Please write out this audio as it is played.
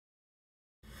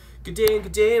Good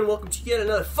day, and welcome to yet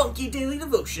another funky daily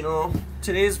devotional.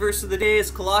 Today's verse of the day is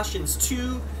Colossians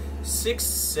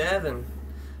 2:6-7.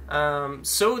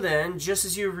 So then, just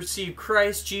as you have received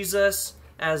Christ Jesus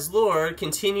as Lord,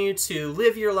 continue to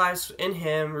live your lives in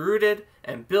Him, rooted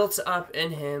and built up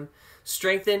in Him,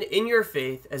 strengthened in your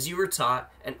faith as you were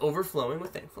taught, and overflowing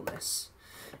with thankfulness.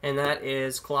 And that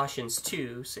is Colossians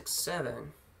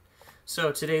 2:6-7.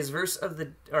 So today's message of the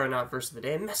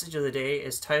day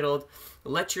is titled,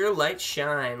 Let Your Light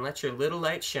Shine, Let Your Little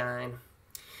Light Shine.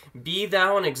 Be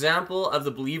thou an example of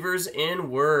the believers in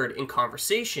word, in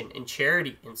conversation, in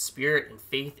charity, in spirit, in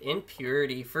faith, in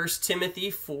purity. 1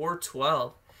 Timothy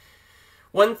 4:12.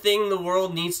 One thing the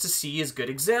world needs to see is good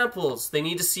examples. They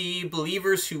need to see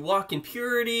believers who walk in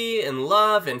purity and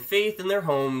love and faith in their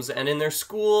homes and in their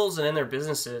schools and in their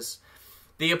businesses.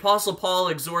 The Apostle Paul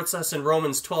exhorts us in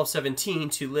Romans 12:17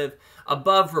 to live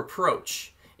above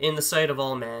reproach in the sight of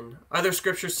all men. Other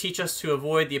scriptures teach us to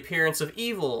avoid the appearance of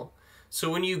evil.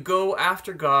 So when you go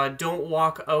after God, don't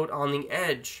walk out on the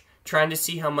edge, trying to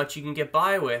see how much you can get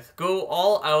by with. Go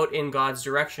all out in God's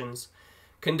directions.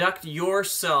 Conduct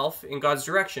yourself in God's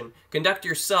direction. Conduct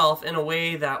yourself in a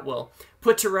way that will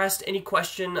put to rest any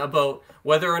question about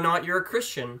whether or not you're a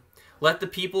Christian. Let the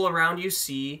people around you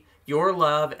see your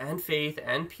love and faith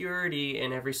and purity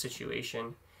in every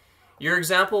situation. Your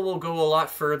example will go a lot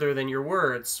further than your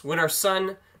words. When our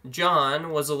son John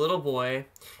was a little boy,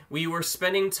 we were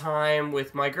spending time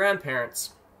with my grandparents.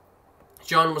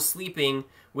 John was sleeping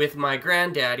with my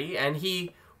granddaddy, and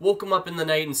he woke him up in the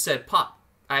night and said, "Pop,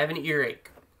 I have an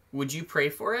earache. Would you pray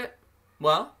for it?"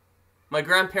 Well, my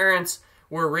grandparents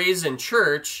were raised in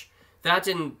church. That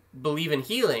didn't believe in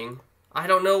healing. I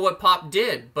don't know what Pop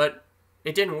did, but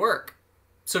it didn't work.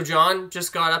 So John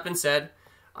just got up and said,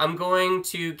 "I'm going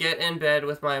to get in bed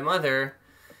with my mother.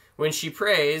 When she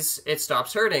prays, it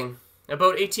stops hurting."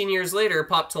 About 18 years later,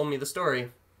 Pop told me the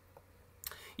story.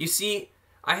 You see,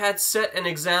 I had set an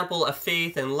example of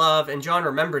faith and love, and John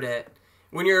remembered it.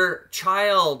 When your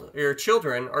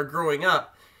children are growing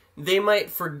up, they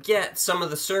might forget some of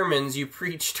the sermons you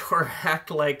preached or act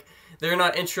like they're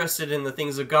not interested in the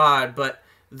things of God, but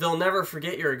they'll never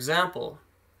forget your example.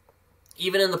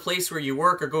 Even in the place where you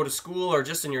work or go to school or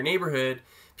just in your neighborhood,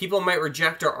 people might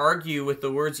reject or argue with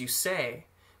the words you say,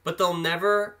 but they'll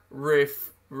never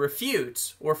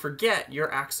refute or forget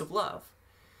your acts of love.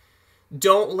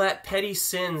 Don't let petty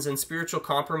sins and spiritual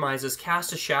compromises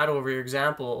cast a shadow over your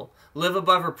example. Live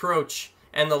above reproach,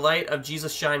 and the light of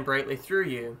Jesus shine brightly through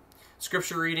you.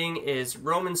 Scripture reading is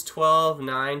Romans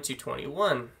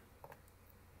 12:9-21.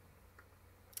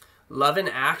 Love in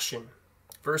action.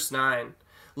 Verse 9.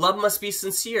 Love must be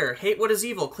sincere. Hate what is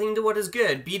evil. Cling to what is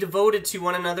good. Be devoted to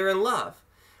one another in love.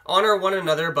 Honor one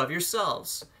another above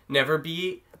yourselves. Never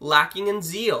be lacking in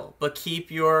zeal, but keep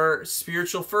your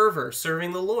spiritual fervor,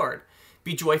 serving the Lord.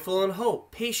 Be joyful in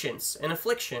hope, patience in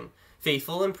affliction,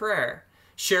 faithful in prayer.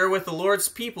 Share with the Lord's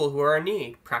people who are in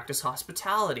need. Practice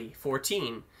hospitality.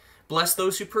 14. Bless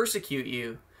those who persecute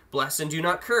you. Bless and do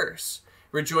not curse.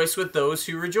 Rejoice with those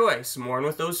who rejoice. Mourn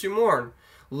with those who mourn.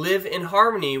 Live in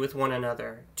harmony with one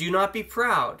another. Do not be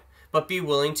proud, but be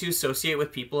willing to associate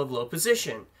with people of low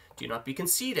position. Do not be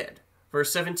conceited.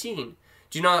 Verse 17.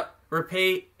 Do not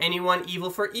repay anyone evil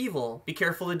for evil. Be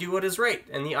careful to do what is right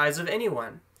in the eyes of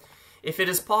anyone. If it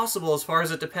is possible, as far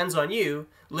as it depends on you,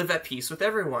 live at peace with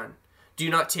everyone. Do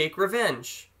not take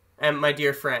revenge, my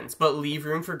dear friends, but leave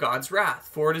room for God's wrath.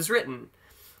 For it is written,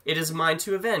 "It is mine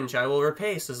to avenge, I will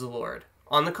repay, says the Lord."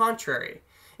 On the contrary,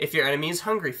 if your enemy is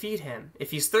hungry, feed him.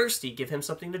 If he's thirsty, give him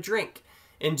something to drink.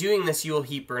 In doing this, you will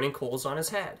heap burning coals on his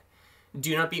head.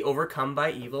 Do not be overcome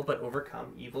by evil, but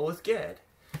overcome evil with good.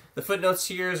 The footnotes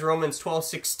here is Romans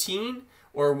 12:16,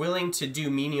 or willing to do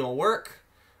menial work.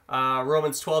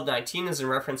 Romans 12:19 is in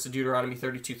reference to Deuteronomy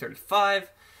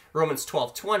 32:35. Romans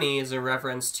 12:20 is in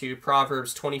reference to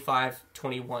Proverbs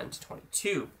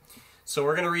 25:21-22. So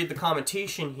we're going to read the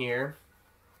commentation here.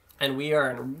 And we are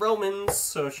in Romans,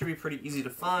 so it should be pretty easy to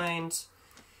find.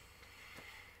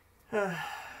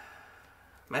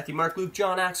 Matthew, Mark, Luke,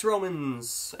 John, Acts,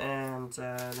 Romans. And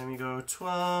then we go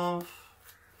 12.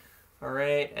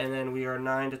 Alright, and then we are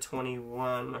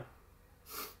 9-21.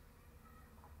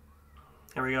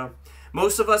 There we go.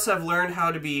 Most of us have learned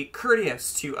how to be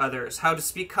courteous to others, how to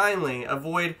speak kindly,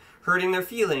 avoid hurting their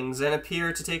feelings, and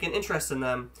appear to take an interest in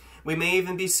them. We may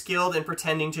even be skilled in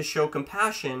pretending to show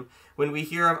compassion when we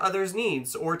hear of others'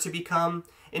 needs, or to become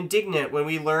indignant when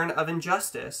we learn of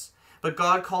injustice. But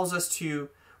God calls us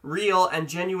to real and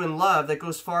genuine love that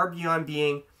goes far beyond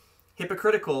being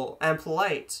hypocritical and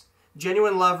polite.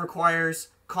 Genuine love requires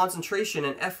concentration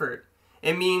and effort.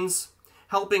 It means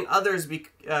helping others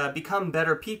become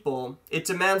better people, it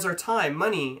demands our time,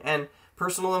 money, and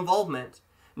personal involvement.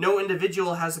 No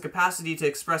individual has the capacity to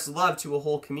express love to a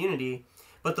whole community,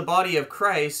 but the body of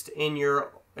Christ in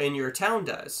your town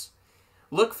does.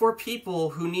 Look for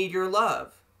people who need your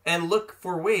love, and look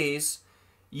for ways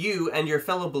you and your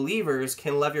fellow believers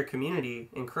can love your community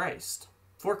in Christ,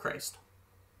 for Christ.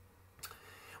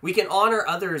 We can honor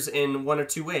others in one of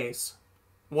two ways.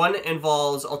 One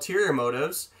involves ulterior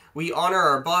motives. We honor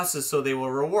our bosses so they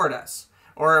will reward us,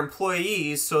 or our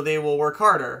employees so they will work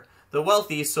harder, the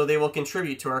wealthy so they will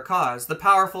contribute to our cause, the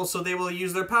powerful so they will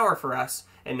use their power for us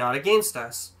and not against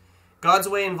us. God's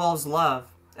way involves love.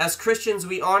 As Christians,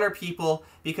 we honor people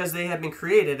because they have been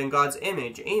created in God's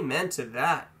image. Amen to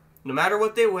that. No matter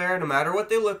what they wear, no matter what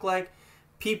they look like,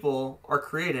 people are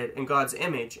created in God's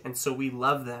image, and so we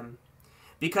love them.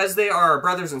 Because they are our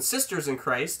brothers and sisters in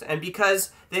Christ, and because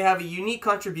they have a unique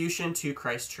contribution to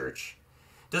Christ's church.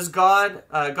 Does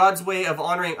God's way of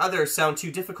honoring others sound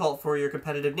too difficult for your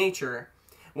competitive nature?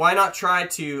 Why not try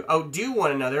to outdo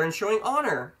one another in showing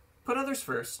honor? Put others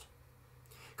first.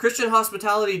 Christian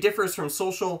hospitality differs from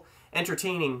social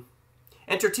entertaining.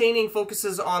 Entertaining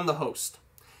focuses on the host.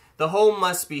 The home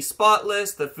must be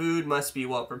spotless, the food must be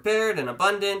well prepared and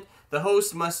abundant, the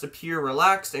host must appear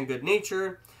relaxed and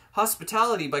good-natured.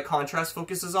 Hospitality, by contrast,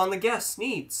 focuses on the guest's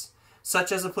needs,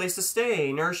 such as a place to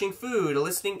stay, nourishing food, a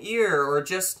listening ear, or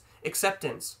just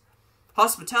acceptance.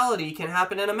 Hospitality can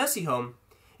happen in a messy home.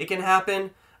 It can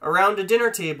happen around a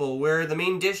dinner table where the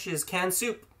main dish is canned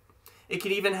soup. It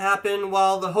can even happen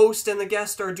while the host and the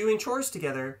guest are doing chores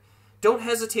together. Don't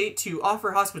hesitate to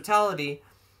offer hospitality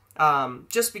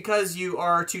just because you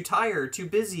are too tired, too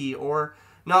busy, or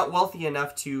not wealthy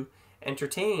enough to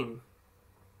entertain.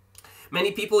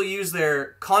 Many people use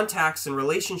their contacts and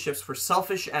relationships for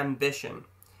selfish ambition.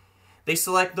 They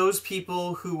select those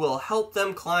people who will help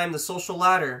them climb the social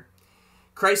ladder.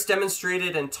 Christ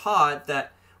demonstrated and taught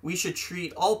that we should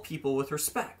treat all people with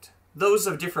respect. Those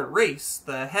of different race,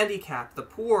 the handicapped, the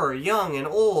poor, young and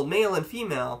old, male and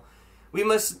female.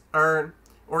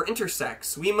 Or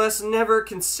intersex. We must never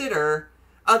consider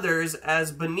others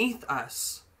as beneath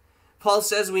us. Paul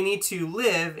says we need to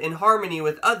live in harmony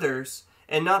with others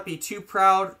and not be too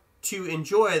proud to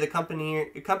enjoy the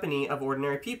company of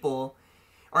ordinary people.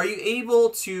 Are you able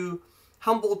to do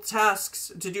humble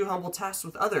tasks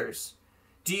with others?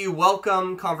 Do you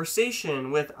welcome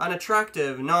conversation with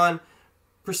unattractive,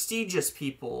 non-prestigious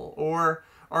people? Or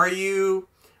are you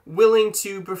willing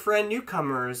to befriend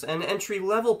newcomers and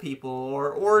entry-level people?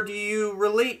 Or do you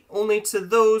relate only to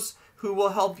those who will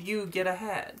help you get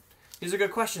ahead? These are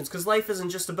good questions, because life isn't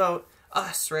just about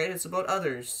us, right? It's about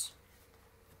others.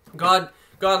 God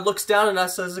looks down on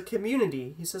us as a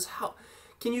community. He says, how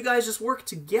can you guys just work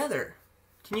together?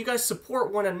 Can you guys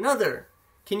support one another?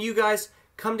 Can you guys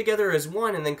come together as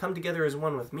one and then come together as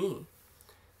one with me?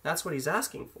 That's what he's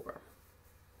asking for.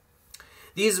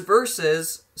 These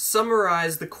verses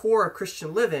summarize the core of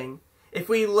Christian living. If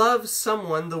we love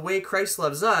someone the way Christ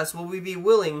loves us, will we be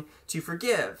willing to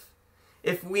forgive?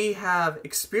 If we have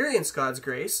experienced God's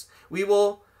grace, we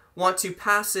will want to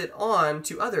pass it on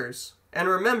to others. And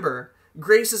remember,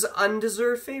 grace is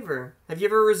undeserved favor. Have you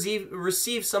ever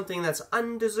received something that's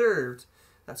undeserved?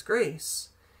 That's grace.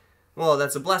 Well,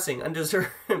 that's a blessing, undeserved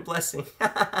blessing.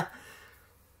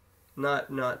 not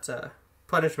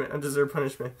punishment, undeserved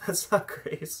punishment. That's not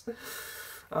grace.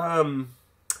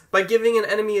 By giving an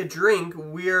enemy a drink,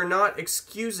 we're not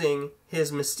excusing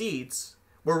his misdeeds.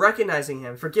 We're recognizing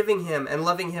him, forgiving him, and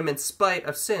loving him in spite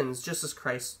of sins, just as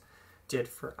Christ did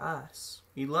for us.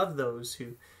 We love those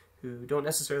who don't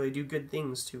necessarily do good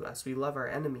things to us. We love our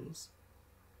enemies.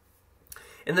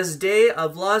 In this day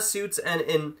of lawsuits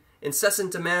and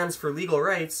incessant demands for legal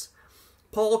rights,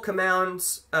 Paul's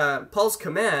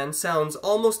command sounds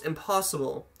almost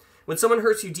impossible. When someone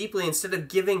hurts you deeply, instead of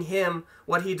giving him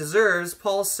what he deserves,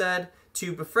 Paul said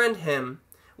to befriend him.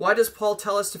 Why does Paul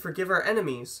tell us to forgive our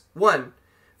enemies? 1.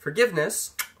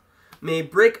 Forgiveness may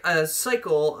break a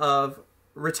cycle of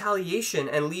retaliation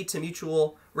and lead to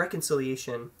mutual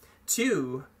reconciliation.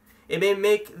 2. It may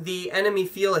make the enemy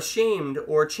feel ashamed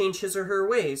or change his or her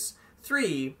ways.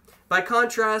 3. By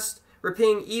contrast,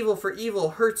 repaying evil for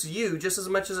evil hurts you just as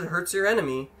much as it hurts your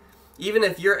enemy. Even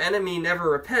if your enemy never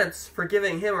repents,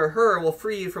 forgiving him or her will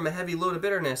free you from a heavy load of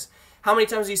bitterness. How many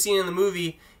times have you seen in the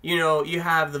movie, you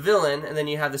have the villain and then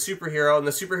you have the superhero, and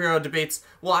the superhero debates,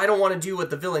 well, I don't want to do what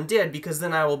the villain did because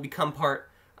then I will become part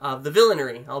of the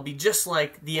villainy. I'll be just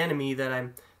like the enemy that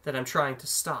I'm trying to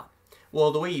stop.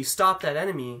 Well, the way you stop that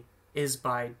enemy is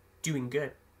by doing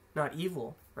good, not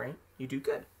evil, right? You do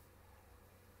good.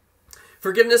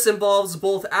 Forgiveness involves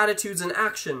both attitudes and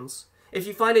actions. If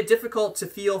you find it difficult to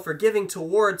feel forgiving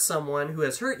towards someone who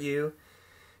has hurt you,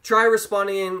 try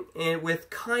responding with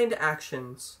kind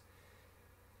actions.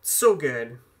 So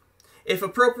good. If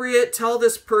appropriate, tell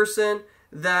this person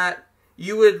that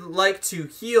you would like to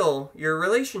heal your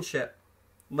relationship.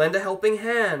 Lend a helping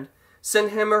hand.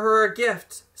 Send him or her a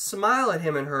gift. Smile at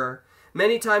him and her.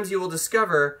 Many times you will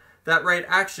discover that right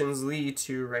actions lead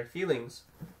to right feelings.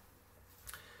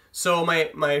 So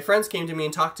my friends came to me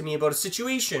and talked to me about a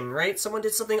situation, right? Someone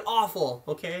did something awful,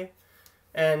 okay?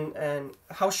 And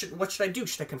what should I do?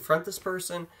 Should I confront this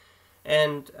person?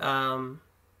 And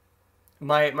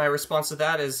my response to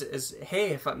that is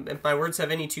hey, if my words have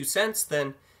any 2 cents,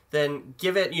 then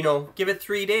give it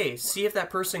 3 days. See if that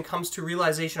person comes to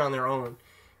realization on their own,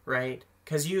 right?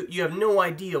 Because you have no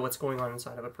idea what's going on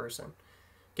inside of a person.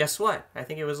 Guess what? I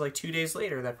think it was like 2 days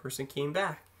later that person came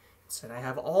back and said, I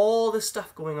have all this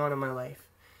stuff going on in my life.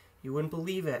 You wouldn't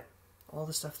believe it. All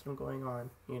the stuff that's going on,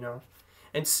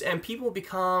 And people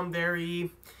become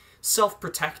very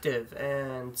self-protective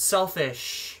and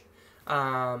selfish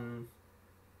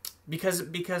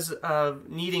because of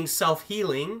needing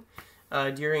self-healing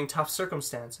during tough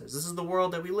circumstances. This is the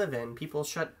world that we live in. People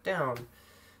shut down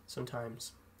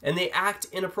sometimes. And they act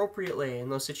inappropriately in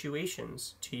those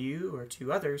situations to you or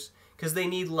to others because they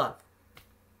need love.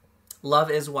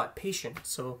 Love is what? Patient.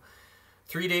 So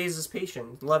 3 days is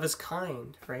patient. Love is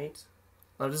kind, right?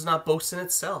 Love does not boast in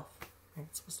itself.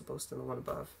 It's supposed to boast in the one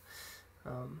above.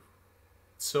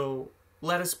 So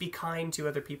let us be kind to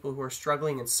other people who are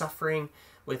struggling and suffering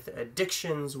with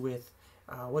addictions, with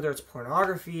whether it's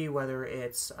pornography, whether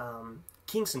it's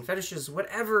kinks and fetishes,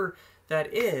 whatever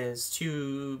that is,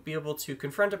 to be able to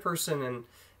confront a person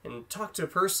and talk to a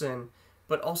person,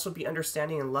 but also be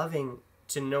understanding and loving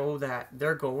to know that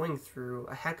they're going through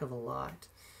a heck of a lot,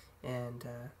 and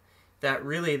that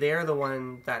really they're the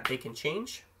one that they can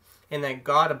change, and that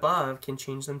God above can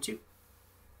change them too.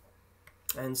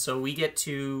 And so we get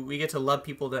to love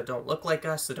people that don't look like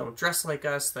us, that don't dress like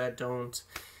us, that don't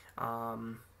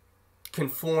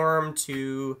conform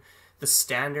to the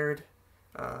standard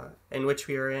in which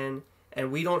we are in. And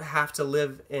we don't have to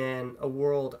live in a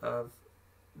world of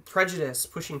prejudice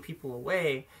pushing people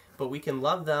away, but we can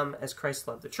love them as Christ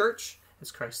loved the church, as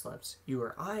Christ loves you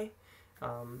or I,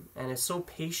 and is so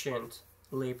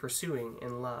patiently pursuing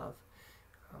in love.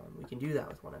 We can do that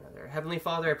with one another. Heavenly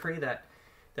Father, I pray that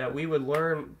we would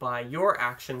learn by your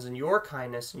actions and your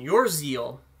kindness and your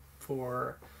zeal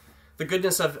for the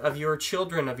goodness of your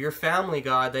children, of your family,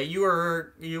 God, that you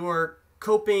are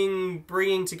coping,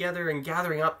 bringing together and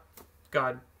gathering up,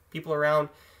 God, people around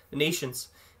the nations.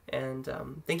 And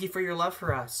thank you for your love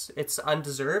for us. It's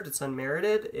undeserved, it's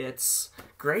unmerited, it's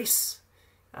grace.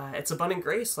 It's abundant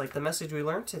grace, like the message we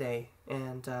learned today.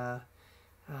 And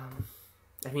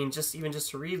just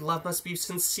to read, love must be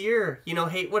sincere.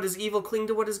 Hate what is evil, cling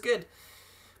to what is good.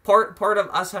 Part of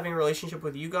us having a relationship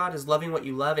with you, God, is loving what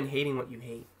you love and hating what you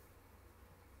hate.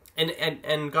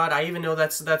 And God, I even know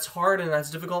that's hard and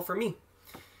that's difficult for me.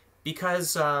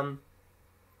 Because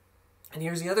and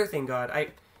here's the other thing, God,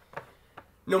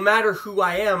 no matter who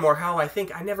I am or how I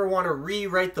think, I never want to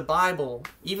rewrite the Bible.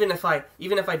 Even if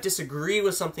I disagree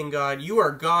with something, God, you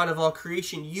are God of all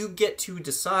creation. You get to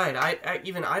decide.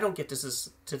 I don't get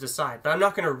to decide, but I'm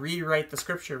not going to rewrite the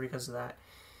Scripture because of that.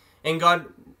 And God,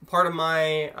 part of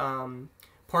my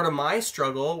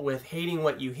struggle with hating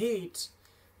what you hate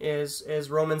is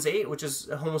Romans 8, which is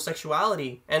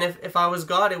homosexuality. And if I was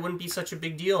God, it wouldn't be such a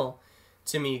big deal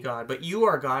to me, God. But you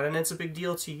are God, and it's a big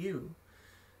deal to you.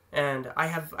 And I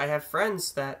have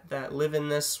friends that live in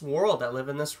this world, that live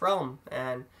in this realm,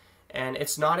 and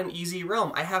it's not an easy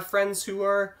realm. I have friends who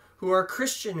are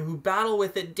Christian, who battle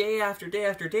with it day after day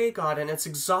after day, God, and it's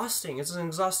exhausting. It's an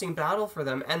exhausting battle for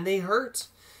them, and they hurt,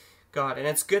 God. And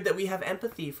it's good that we have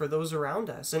empathy for those around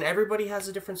us. And everybody has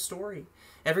a different story.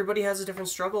 Everybody has a different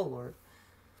struggle, Lord.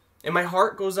 And my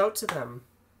heart goes out to them.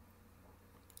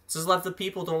 It says, love the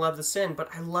people, don't love the sin. But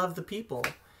I love the people,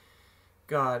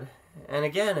 God. And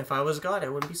again, if I was God,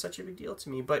 it wouldn't be such a big deal to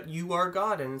me. But you are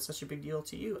God, and it's such a big deal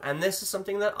to you. And this is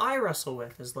something that I wrestle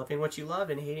with, is loving what you love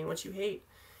and hating what you hate.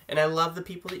 And I love the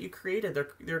people that you created.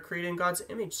 They're created in God's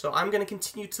image. So I'm going to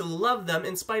continue to love them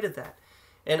in spite of that.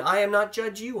 And I am not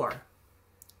judge, you are.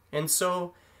 And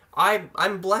so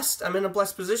I'm blessed. I'm in a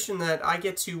blessed position that I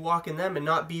get to walk in them and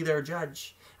not be their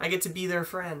judge. I get to be their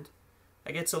friend.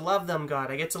 I get to love them,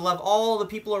 God. I get to love all the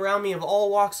people around me of all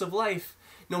walks of life,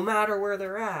 no matter where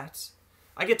they're at.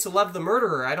 I get to love the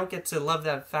murderer. I don't get to love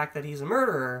that fact that he's a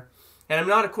murderer. And I'm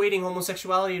not equating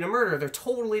homosexuality to murder. They're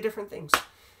totally different things,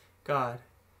 God.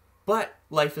 But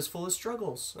life is full of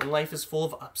struggles, and life is full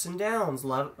of ups and downs.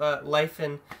 Life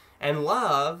and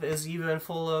love is even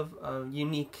full of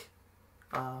unique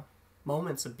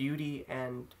moments of beauty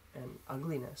and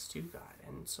ugliness too, God.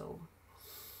 And so,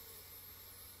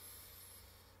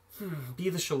 be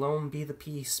the shalom, be the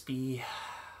peace, be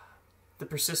the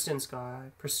persistence,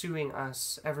 God, pursuing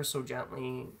us ever so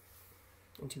gently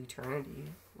into eternity,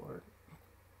 Lord.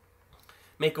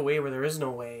 Make a way where there is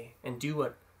no way, and do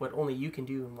what only you can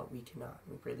do and what we cannot.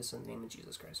 We pray this in the name of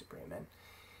Jesus Christ. We pray, amen.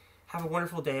 Have a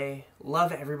wonderful day.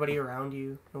 Love everybody around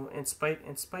you, in spite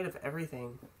of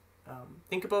everything.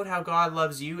 Think about how God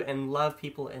loves you and love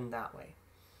people in that way.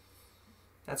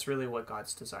 That's really what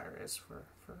God's desire is for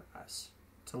us,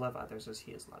 to love others as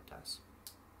he has loved us.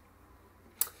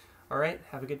 All right,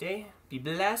 have a good day. Be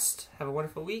blessed. Have a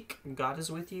wonderful week. God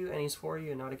is with you, and he's for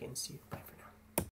you and not against you. Bye.